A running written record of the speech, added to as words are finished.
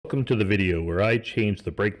Welcome to the video where I changed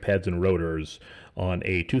the brake pads and rotors on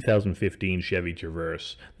a 2015 Chevy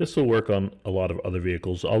Traverse. This will work on a lot of other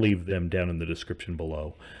vehicles. I'll leave them down in the description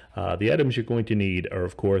below. The items you're going to need are,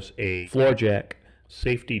 of course, a floor jack,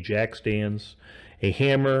 safety jack stands, a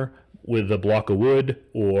hammer with a block of wood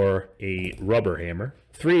or a rubber hammer,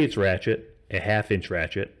 3/8 ratchet, a 1/2-inch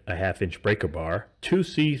ratchet, a 1/2-inch breaker bar, 2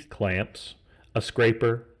 C-clamps, a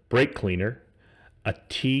scraper, brake cleaner, a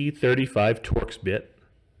T35 Torx bit,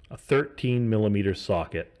 a 13mm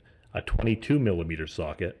socket, a 22mm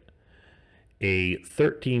socket, a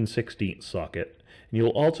 13/16 socket, and you'll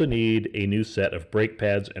also need a new set of brake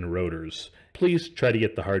pads and rotors. Please try to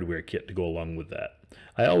get the hardware kit to go along with that.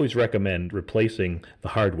 I always recommend replacing the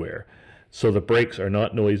hardware so the brakes are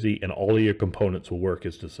not noisy and all of your components will work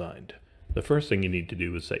as designed. The first thing you need to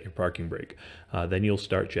do is set your parking brake. Then you'll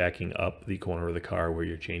start jacking up the corner of the car where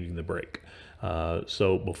you're changing the brake.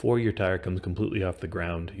 So before your tire comes completely off the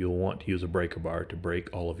ground, you'll want to use a breaker bar to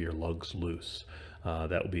break all of your lugs loose.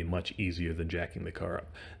 That will be much easier than jacking the car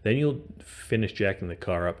up. Then you'll finish jacking the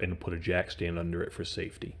car up and put a jack stand under it for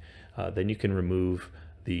safety. Then you can remove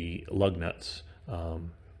the lug nuts,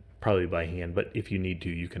 probably by hand, but if you need to,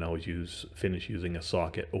 you can always finish using a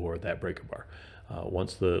socket or that breaker bar.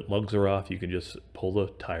 Once the lugs are off, you can just pull the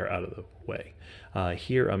tire out of the way.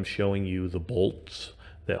 Here I'm showing you the bolts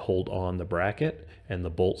that hold on the bracket and the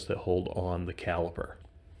bolts that hold on the caliper.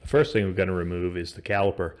 The first thing we're going to remove is the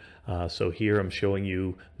caliper. So here I'm showing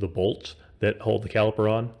you the bolts that hold the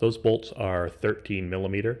caliper on. Those bolts are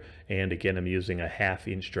 13mm, and again I'm using a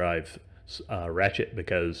 1/2-inch drive ratchet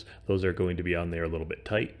because those are going to be on there a little bit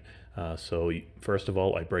tight. So first of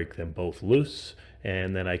all, I break them both loose,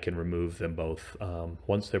 and then I can remove them both.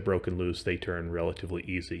 Once they're broken loose, they turn relatively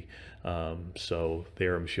easy. So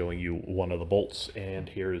there I'm showing you one of the bolts, and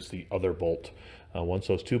here is the other bolt. Once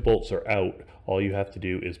those two bolts are out, all you have to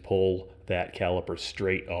do is pull that caliper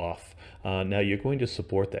straight off. Now you're going to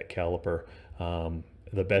support that caliper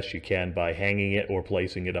the best you can by hanging it or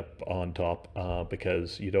placing it up on top,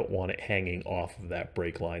 because you don't want it hanging off of that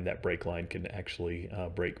brake line. That brake line can actually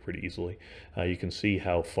break pretty easily. You can see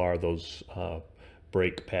how far those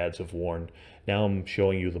brake pads have worn. Now I'm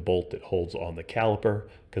showing you the bolt that holds on the caliper,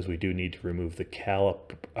 because we do need to remove the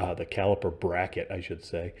caliper bracket, I should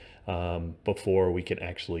say, before we can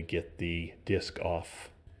actually get the disc off.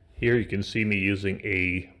 Here you can see me using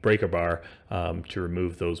a breaker bar to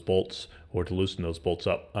remove those bolts or to loosen those bolts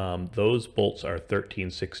up. Those bolts are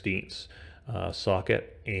 13/16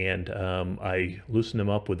 socket, and I loosen them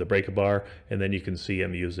up with the breaker bar, and then you can see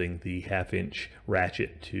I'm using the 1/2-inch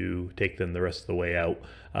ratchet to take them the rest of the way out.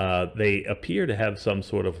 They appear to have some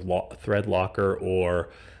sort of thread locker or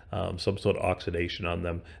some sort of oxidation on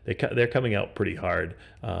them. They're coming out pretty hard.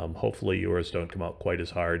 Hopefully yours don't come out quite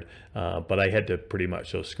as hard, but I had to pretty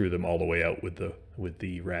much screw them all the way out with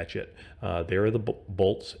the ratchet. There are the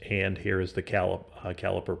bolts, and here is the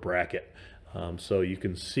caliper bracket. So you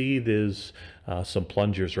can see there's some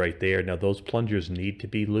plungers right there. Now those plungers need to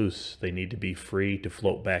be loose. They need to be free to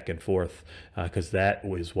float back and forth, because that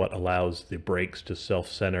is what allows the brakes to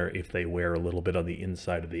self-center if they wear a little bit on the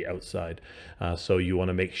inside or the outside. So you want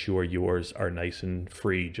to make sure yours are nice and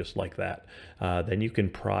free, just like that. Then you can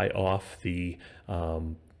pry off the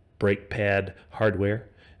brake pad hardware.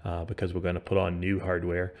 Because we're going to put on new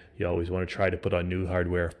hardware. You always want to try to put on new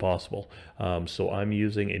hardware if possible. So I'm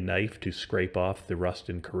using a knife to scrape off the rust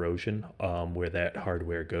and corrosion where that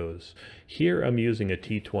hardware goes. Here I'm using a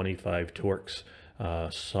T25 Torx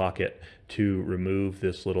socket to remove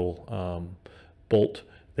this little bolt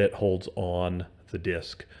that holds on the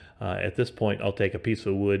disc. At this point, I'll take a piece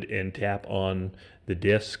of wood and tap on the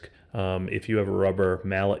disc. If you have a rubber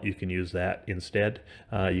mallet, you can use that instead.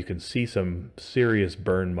 You can see some serious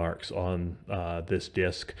burn marks on this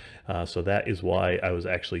disc, so that is why I was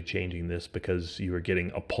actually changing this, because you were getting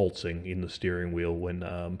a pulsing in the steering wheel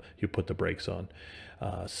when you put the brakes on.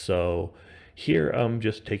 So here I'm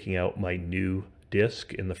just taking out my new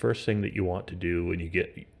disc, and the first thing that you want to do when you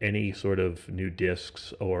get any sort of new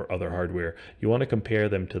discs or other hardware, you want to compare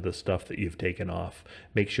them to the stuff that you've taken off.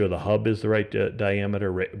 Make sure the hub is the right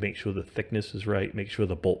diameter, make sure the thickness is right, make sure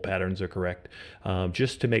the bolt patterns are correct,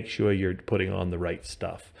 just to make sure you're putting on the right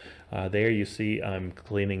stuff. There you see I'm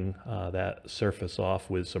cleaning that surface off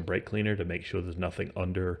with some brake cleaner to make sure there's nothing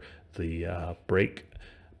under the brake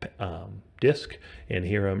disc, and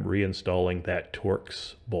here I'm reinstalling that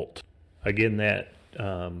Torx bolt. Again, that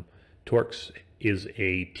Torx is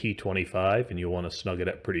a T25, and you'll want to snug it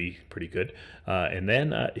up pretty good. And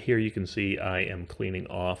then here you can see I am cleaning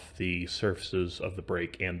off the surfaces of the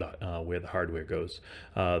brake and where the hardware goes.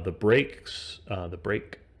 The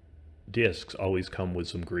brake discs always come with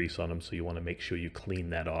some grease on them, so you want to make sure you clean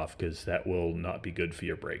that off, because that will not be good for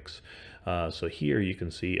your brakes. So here you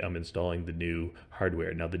can see I'm installing the new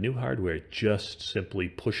hardware. Now the new hardware just simply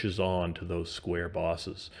pushes on to those square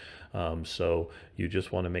bosses. So you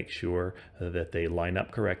just want to make sure that they line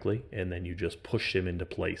up correctly, and then you just push them into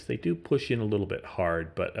place. They do push in a little bit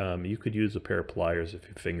hard, but you could use a pair of pliers if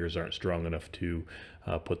your fingers aren't strong enough to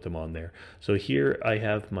put them on there. So here I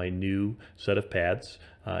have my new set of pads,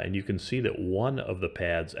 and you can see that one of the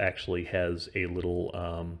pads actually has a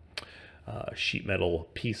little sheet metal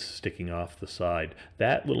piece sticking off the side.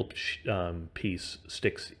 That little piece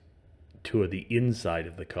sticks to the inside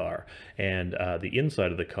of the car, and the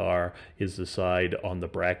inside of the car is the side on the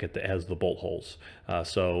bracket that has the bolt holes.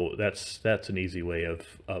 So that's an easy way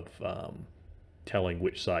of telling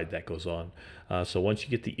which side that goes on. So once you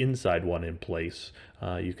get the inside one in place,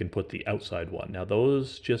 you can put the outside one. Now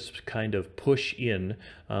those just kind of push in,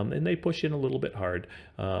 and they push in a little bit hard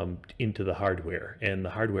into the hardware, and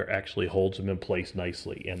the hardware actually holds them in place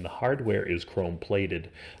nicely. And the hardware is chrome plated,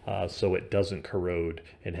 so it doesn't corrode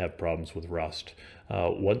and have problems with rust.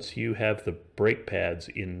 Once you have the brake pads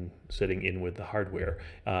sitting in with the hardware,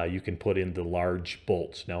 you can put in the large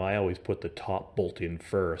bolts. Now I always put the top bolt in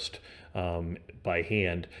first by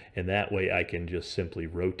hand, and that way I can just simply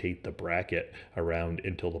rotate the bracket around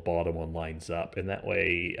until the bottom one lines up, and that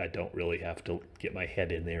way I don't really have to get my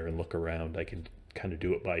head in there and look around. I can kind of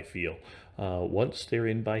do it by feel. Once they're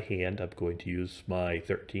in by hand, I'm going to use my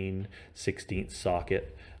 13/16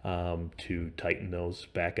 socket to tighten those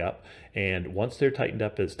back up, and once they're tightened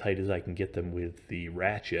up as tight as I can get them with the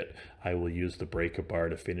ratchet, I will use the breaker bar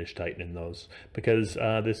to finish tightening those, because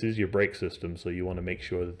this is your brake system, so you want to make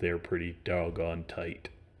sure that they're pretty doggone tight.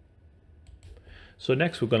 So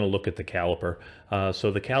next we're going to look at the caliper. So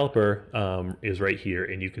the caliper is right here,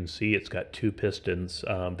 and you can see it's got two pistons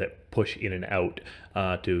that push in and out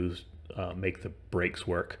to make the brakes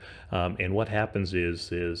work. And what happens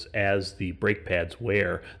is as the brake pads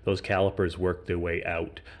wear, those calipers work their way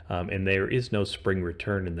out, and there is no spring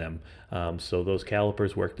return in them. So those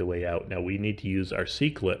calipers work their way out. Now we need to use our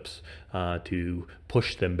C-clips to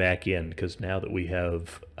push them back in, because now that we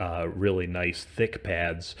have really nice thick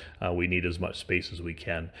pads, we need as much space as we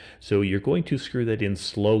can. So you're going to screw that in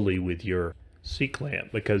slowly with your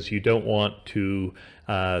C-clamp, because you don't want to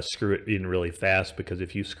screw it in really fast, because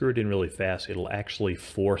if you screw it in really fast, it'll actually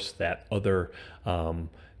force that other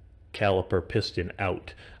caliper piston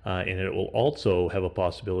out, and it will also have a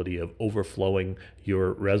possibility of overflowing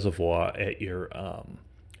your reservoir at your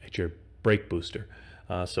brake booster.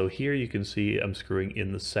 So here you can see I'm screwing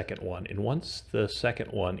in the second one, and once the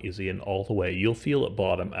second one is in all the way, you'll feel it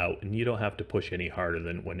bottom out, and you don't have to push any harder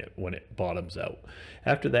than when it bottoms out.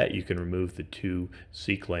 After that, you can remove the two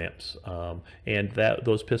C-clamps, and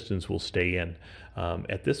those pistons will stay in.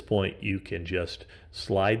 At this point, you can just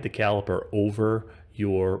slide the caliper over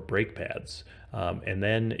your brake pads, and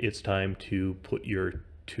then it's time to put your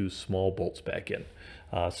two small bolts back in.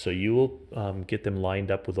 So you will get them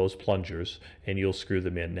lined up with those plungers, and you'll screw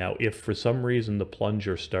them in. Now if for some reason the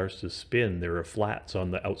plunger starts to spin, there are flats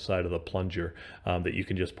on the outside of the plunger that you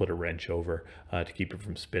can just put a wrench over to keep it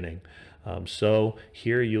from spinning. So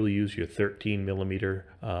here you'll use your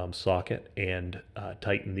 13mm socket and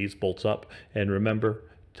tighten these bolts up, and remember,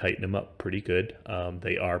 tighten them up pretty good.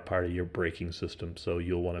 They are part of your braking system, so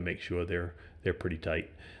you'll want to make sure they're pretty tight.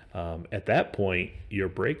 At that point, your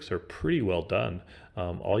brakes are pretty well done.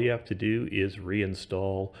 All you have to do is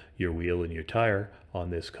reinstall your wheel and your tire on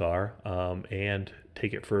this car and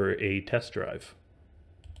take it for a test drive.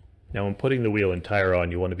 Now when putting the wheel and tire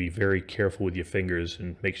on, you want to be very careful with your fingers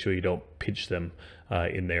and make sure you don't pinch them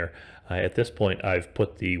in there. At this point, I've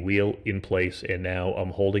put the wheel in place, and now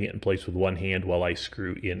I'm holding it in place with one hand while I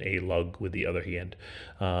screw in a lug with the other hand.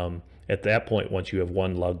 At that point, once you have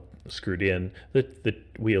one lug screwed in, the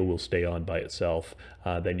wheel will stay on by itself.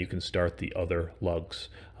 Then you can start the other lugs.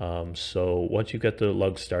 So once you've got the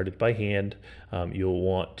lugs started by hand, you'll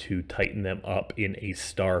want to tighten them up in a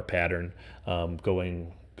star pattern,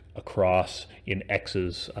 going across in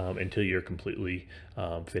X's until you're completely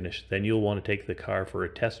finished. Then you'll want to take the car for a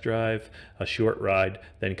test drive, a short ride,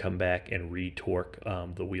 then come back and re-torque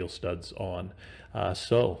the wheel studs on.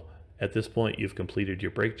 So at this point, you've completed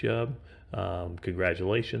your brake job.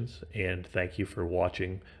 Congratulations, and thank you for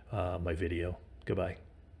watching my video. Goodbye.